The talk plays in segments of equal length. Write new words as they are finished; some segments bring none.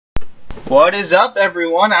What is up,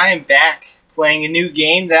 everyone? I am back playing a new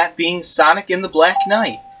game, that being Sonic and the Black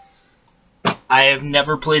Knight. I have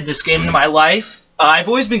never played this game in my life. I've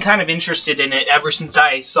always been kind of interested in it ever since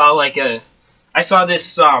I saw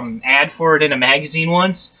this ad for it in a magazine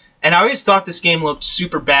once, and I always thought this game looked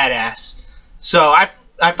super badass. So I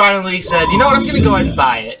finally said, you know what, I'm gonna go ahead and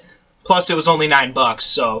buy it. Plus, it was only $9,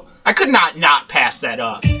 so I could not pass that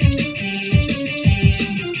up.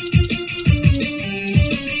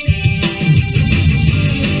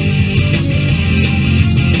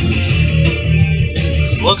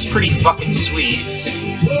 This looks pretty fucking sweet.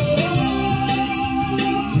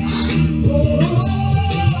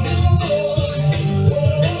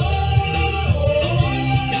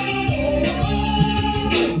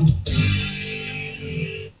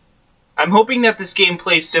 I'm hoping that this game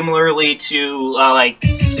plays similarly to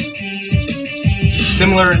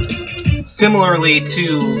similarly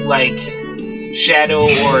to like Shadow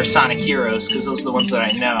or Sonic Heroes, because those are the ones that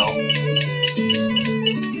I know.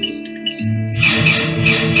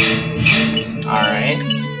 Alright.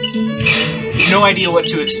 No idea what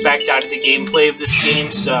to expect out of the gameplay of this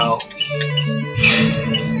game, so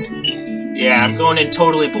yeah, I'm going in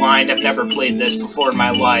totally blind. I've never played this before in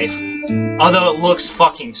my life. Although it looks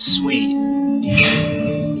fucking sweet.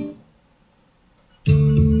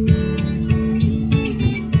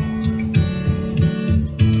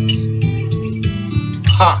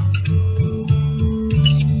 Huh.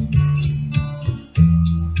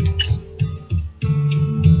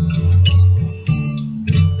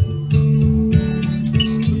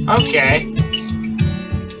 Okay.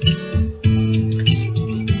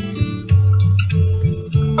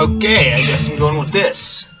 Okay, I guess I'm going with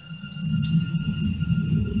this.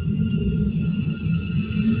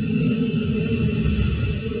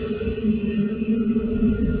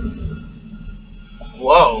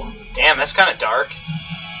 Whoa, damn, that's kind of dark.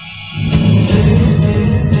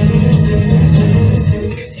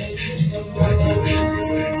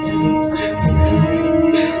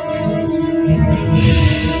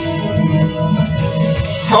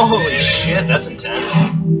 Holy shit, that's intense.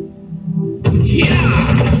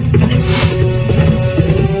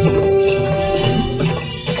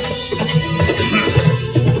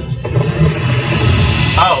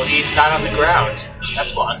 Oh, he's not on the ground.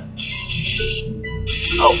 That's fun.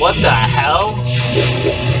 Oh, what the hell?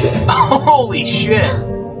 Holy shit.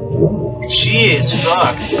 She is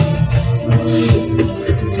fucked.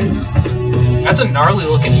 That's a gnarly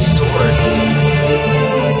looking sword.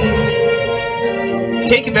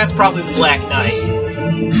 Take it that's probably the Black Knight.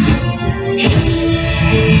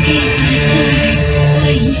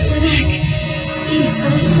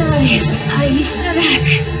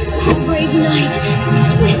 Brave knight,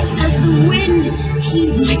 swift as the wind,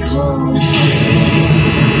 heed my call.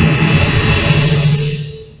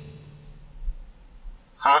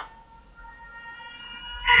 Huh?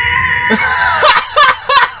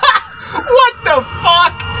 What the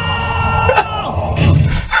fuck?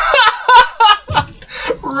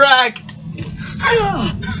 Wrecked.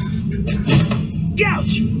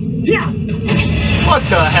 Ouch! Yeah. What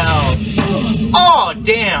the hell? Oh,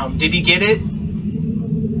 damn. Did he get it?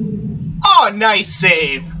 Oh, nice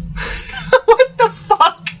save. What the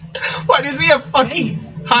fuck? Why does he have fucking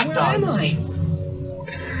hot dogs? Where am I?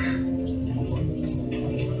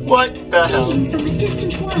 What the hell? From a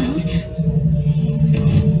distant world.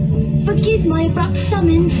 Forgive my abrupt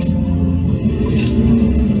summons.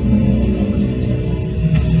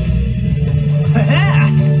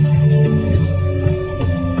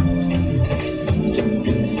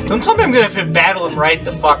 Don't tell me I'm gonna have to battle him right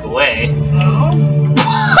the fuck away.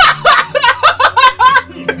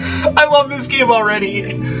 I love this game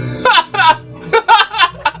already.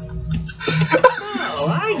 Oh,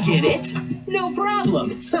 I get it. No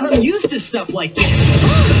problem. I'm used to stuff like this.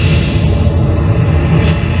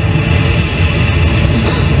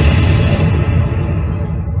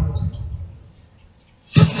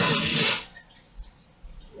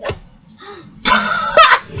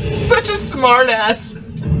 Such a smartass.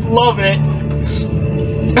 Love it.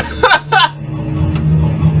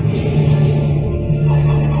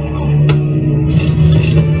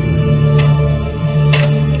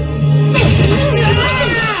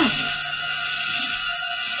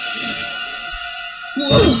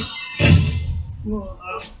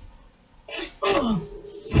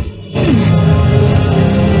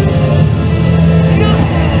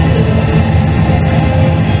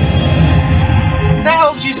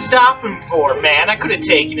 Stop him for, man? I could have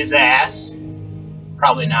taken his ass.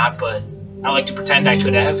 Probably not, but I like to pretend I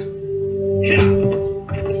could have.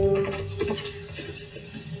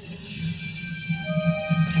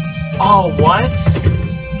 Oh, what?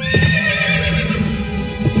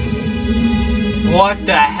 What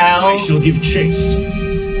the hell? I shall give chase.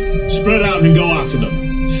 Spread out and go after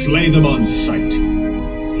them. Slay them on sight.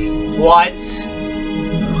 What?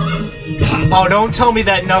 Oh, don't tell me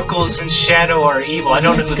that Knuckles and Shadow are evil. I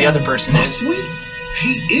don't know who the other person is. Sweet. She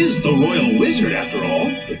is the royal wizard, after all.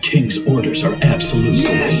 The king's orders are absolute.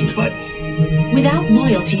 Yes, but Without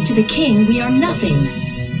loyalty to the king, we are nothing.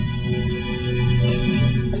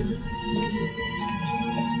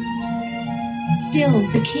 Still,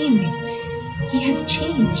 the king, he has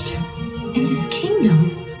changed. And his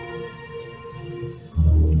kingdom.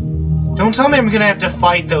 Don't tell me I'm gonna have to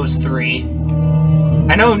fight those three.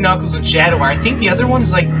 I know Knuckles and Shadow are. I think the other one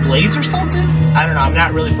is like Blaze or something? I don't know, I'm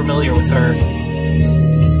not really familiar with her.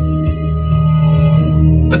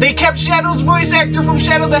 But they kept Shadow's voice actor from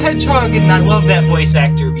Shadow the Hedgehog, and I love that voice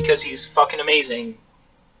actor because he's fucking amazing.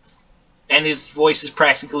 And his voice is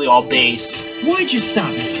practically all bass. Why'd you stop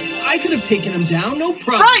me? I could have taken him down, no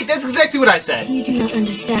problem. Right, that's exactly what I said. You do not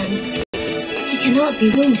understand. He cannot be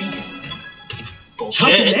wounded. Bullshit.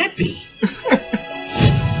 How can that be?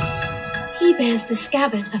 He bears the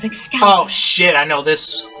scabbard of Excalibur. Oh shit, I know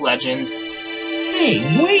this legend. Hey,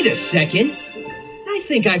 wait a second. I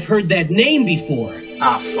think I've heard that name before.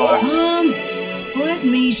 Ah, fuck. Let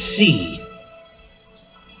me see.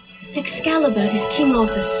 Excalibur is King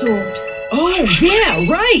Arthur's sword. Oh, yeah,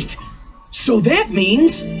 right! So that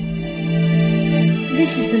means...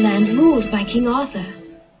 This is the land ruled by King Arthur.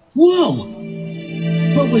 Whoa!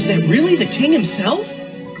 But was that really the king himself?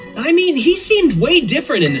 I mean, he seemed way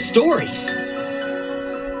different in the stories.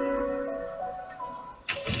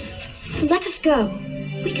 Let us go.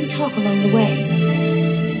 We can talk along the way.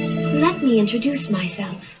 Let me introduce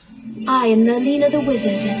myself. I am Merlina the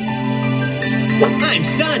Wizard. I'm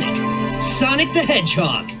Sonic. Sonic the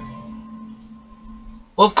Hedgehog.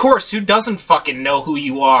 Well, of course, who doesn't fucking know who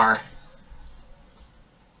you are?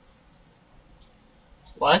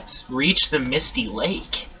 What? Reach the Misty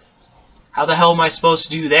Lake? How the hell am I supposed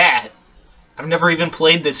to do that? I've never even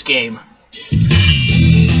played this game. What?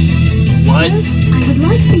 First, I would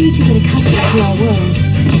like for you to get accustomed to our world.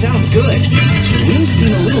 Sounds good. You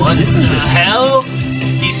seem a little What the different. hell?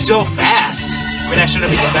 He's so fast. I mean, I should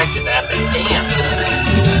have expected that, but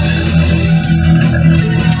damn.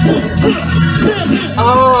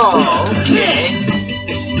 Oh, okay.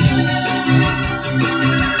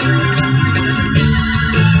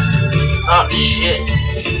 Oh, shit.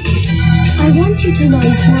 I want you to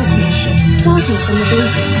learn swordsmanship, starting from the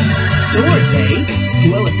basics. Swords, eh?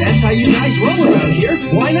 Well, if that's how you guys roll around here,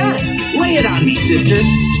 why not? Lay it on me, sister.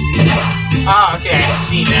 Oh, okay, I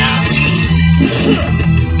see now.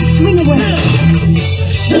 Swing away.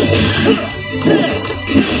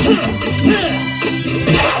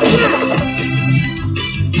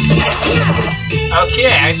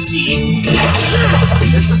 Okay, I see.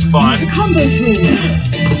 This is fun. The combo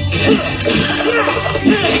swing.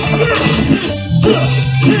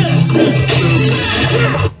 Oops.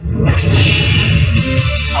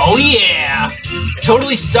 Oh yeah! It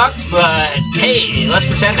totally sucked, but hey, let's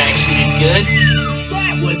pretend I actually did good.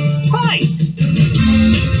 That was tight!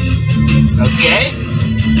 Okay.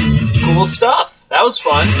 Cool stuff. That was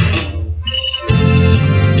fun.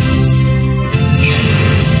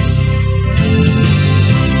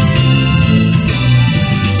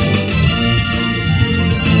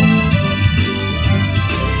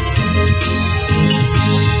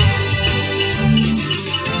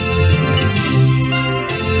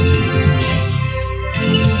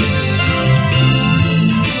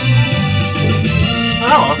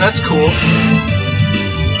 Oh, that's cool.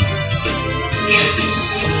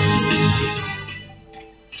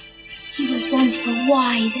 He was once a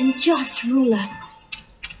wise and just ruler.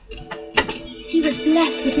 He was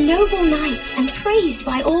blessed with noble knights and praised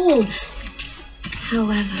by all.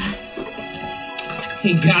 However,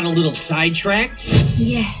 He got a little sidetracked?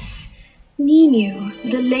 yes,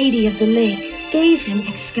 Nemu, the Lady of the Lake, gave him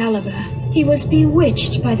Excalibur. He was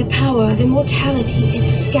bewitched by the power of immortality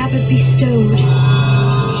its scabbard bestowed.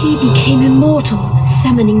 He became immortal,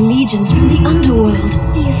 summoning legions from the underworld.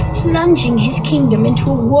 He is plunging his kingdom into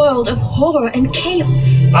a world of horror and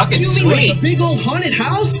chaos. Fucking You mean sweet. like a big old haunted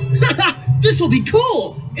house? This will be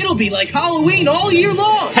cool! It'll be like Halloween all year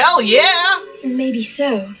long! Hell yeah! Maybe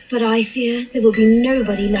so, but I fear there will be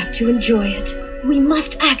nobody left to enjoy it. We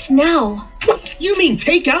must act now. You mean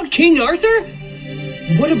take out King Arthur?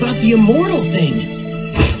 What about the immortal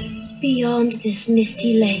thing? Beyond this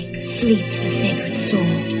misty lake sleeps a sacred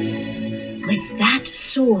sword. With that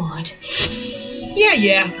sword...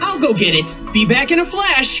 Yeah, I'll go get it. Be back in a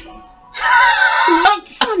flash. Wait,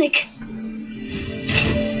 Sonic!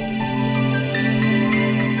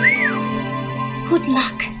 Good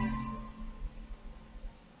luck.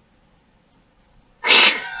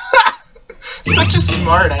 Such a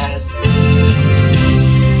smart ass.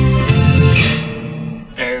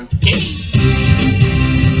 Okay.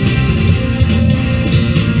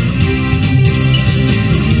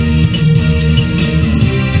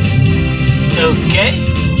 Okay.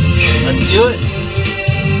 Let's do it.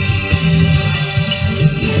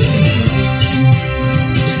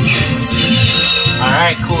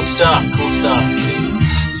 Alright, cool stuff, cool stuff.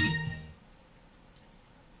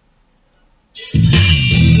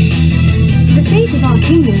 The fate of our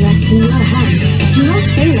kingdom rests in your hands. Do not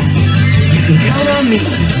fail us. You can count on me.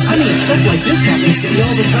 I mean, stuff like this happens to me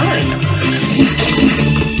all the time.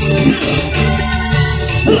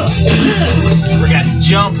 Forgot to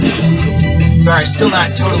jump. Sorry, still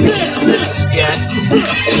not totally used to this yet.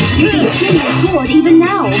 You can swing your sword even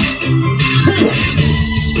now.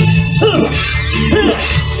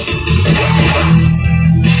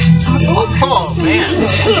 Oh, man.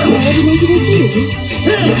 Coordinated as you.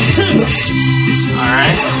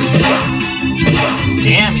 Alright.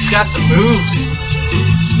 Damn, he's got some moves.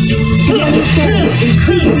 Together feathers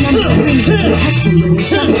increase the number of rings that protect him when you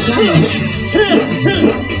suffer damage.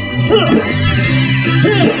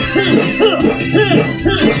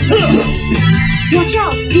 Watch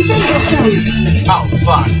out! Defend yourself! Oh,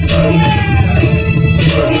 fuck.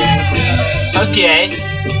 Okay.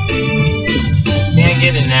 Can't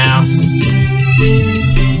get it now.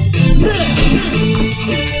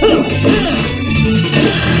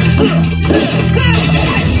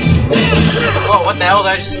 Whoa, what the hell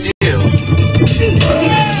did I just do?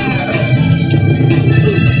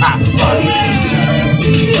 Ah, fuck.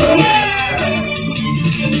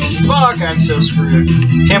 Fuck, I'm so screwed.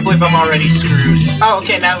 Can't believe I'm already screwed. Oh,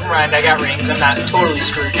 okay, never mind, I got rings. I'm not totally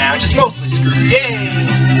screwed now, just mostly screwed. Yay!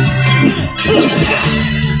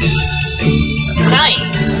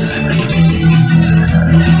 Nice!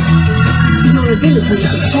 Your ability with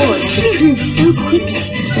the sword has improved so quickly,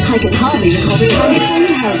 I can hardly recall the time before you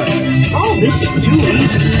held it. Oh, this is too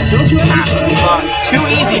easy. Don't you ever... Fuck, too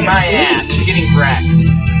easy, my ass. You're getting wrecked.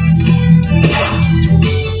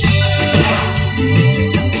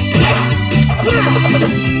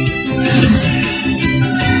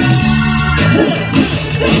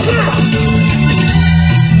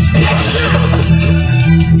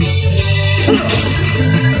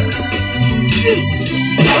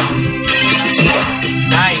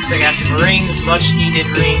 Nice, I got some rings, much needed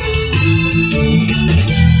rings.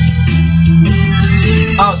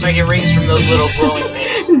 Oh, so I get rings from those little glowing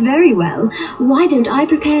things. Very well. Why don't I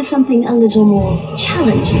prepare something a little more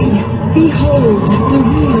challenging? Behold, the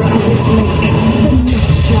ruler of this lake, the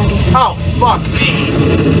Mist Dragon. Oh, fuck me.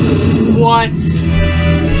 What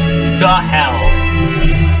the hell?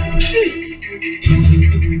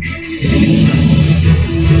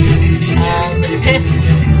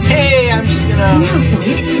 Hey, I'm just gonna... Now,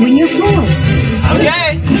 Sonic, swing your sword.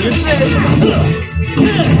 Okay, you insist.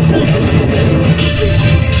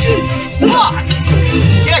 Fuck!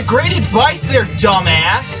 Yeah, great advice there,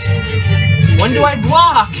 dumbass. When do I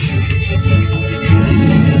block?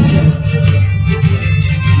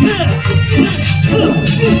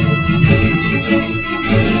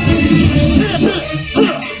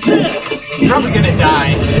 I'm probably gonna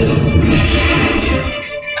die.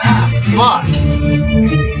 Ah, fuck.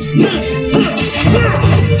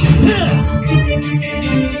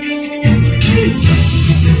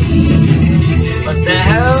 What the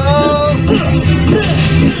hell?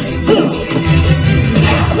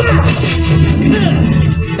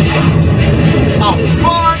 Oh,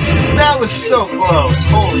 fuck! That was so close.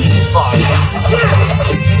 Holy fuck.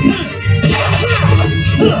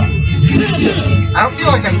 I don't feel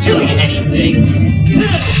like I'm doing anything.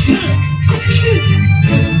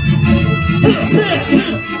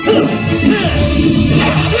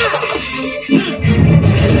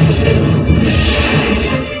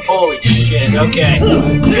 Holy shit, okay. I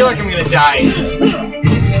feel like I'm gonna die.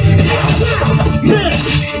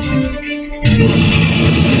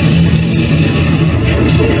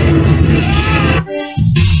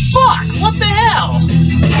 Fuck! What the hell?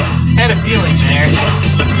 Had a feeling there.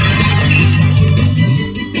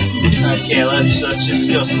 Okay, let's just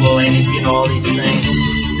go slowly. I need to get all these things.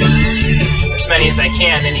 As many as I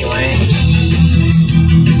can, anyway.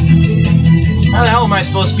 How the hell am I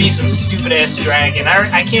supposed to be some stupid-ass dragon?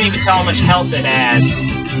 I can't even tell how much health it has.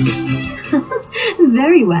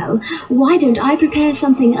 Very well. Why don't I prepare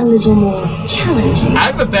something a little more challenging? I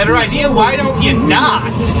have a better idea. Why don't you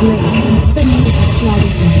not? The Mist Dragon.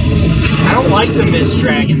 I don't like the Mist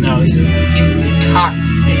Dragon, though. He's a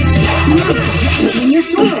cockface. Now, swing your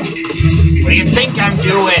sword. What do you think I'm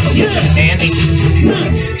doing? You demanding...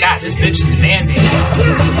 God, this bitch is demanding.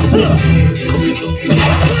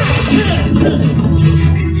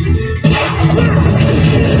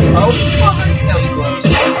 Oh, fuck! That was close.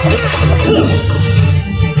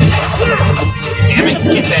 Damn it,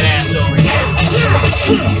 get that ass over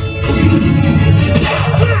here.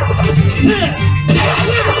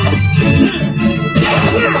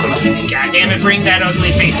 God damn it, bring that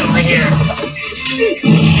ugly face over here.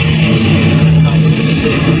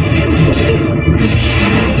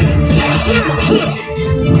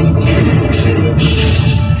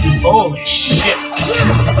 Holy shit.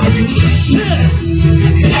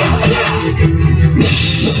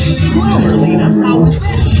 Well, Erlina, how was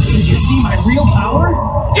that? Did you see my real power?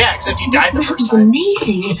 Yeah, except you died the That first was time.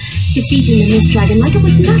 amazing. Defeating the Mist Dragon like it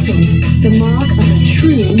was nothing. The mark of a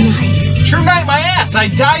true knight. True knight my ass, I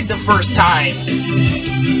died the first time.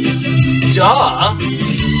 Duh.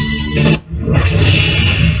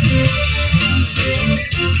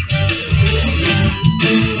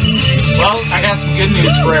 Well, I got some good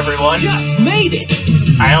news for everyone. Just made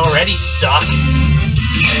it! I already suck.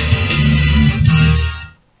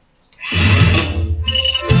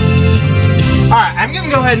 Alright, I'm gonna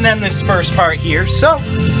go ahead and end this first part here, so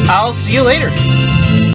I'll see you later.